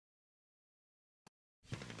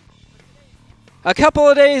A couple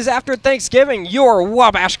of days after Thanksgiving, your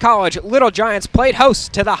Wabash College Little Giants played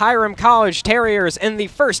host to the Hiram Terriers in the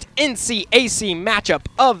first NCAC matchup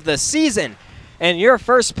of the season. And your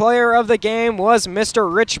first player of the game was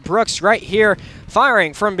Mr. Rich Brooks right here,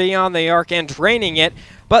 firing from beyond the arc and draining it.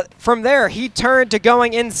 But from there, he turned to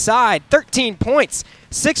going inside, 13 points,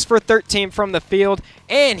 6 for 13 from the field,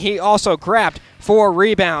 and he also grabbed 4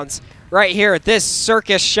 rebounds. Right here, this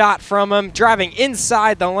circus shot from him, driving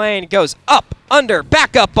inside the lane, goes up, under,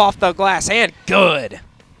 back up off the glass, and good.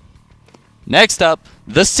 Next up,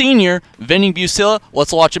 the senior, Vinny Busilla.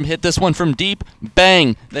 Let's watch him hit this one from deep.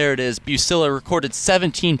 Bang! There it is. Busilla recorded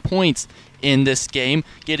 17 points in this game,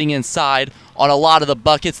 getting inside on a lot of the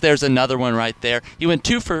buckets. There's another one right there. He went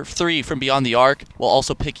 2 for 3 from beyond the arc, while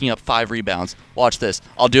also picking up 5 rebounds. Watch this.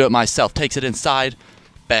 I'll do it myself. Takes it inside.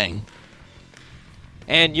 Bang.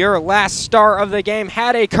 And your last star of the game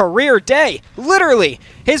had a career day. Literally,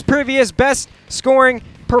 his previous best scoring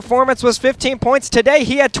performance was 15 points. Today,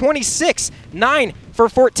 he had 26, 9 for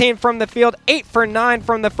 14 from the field, 8 for 9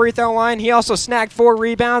 from the free throw line. He also snagged 4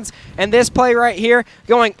 rebounds. And this play right here,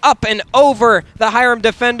 going up and over the Hiram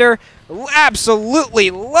defender, absolutely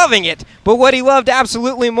loving it. But what he loved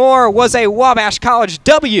absolutely more was a Wabash College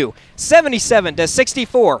W,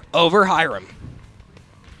 77-64 over Hiram.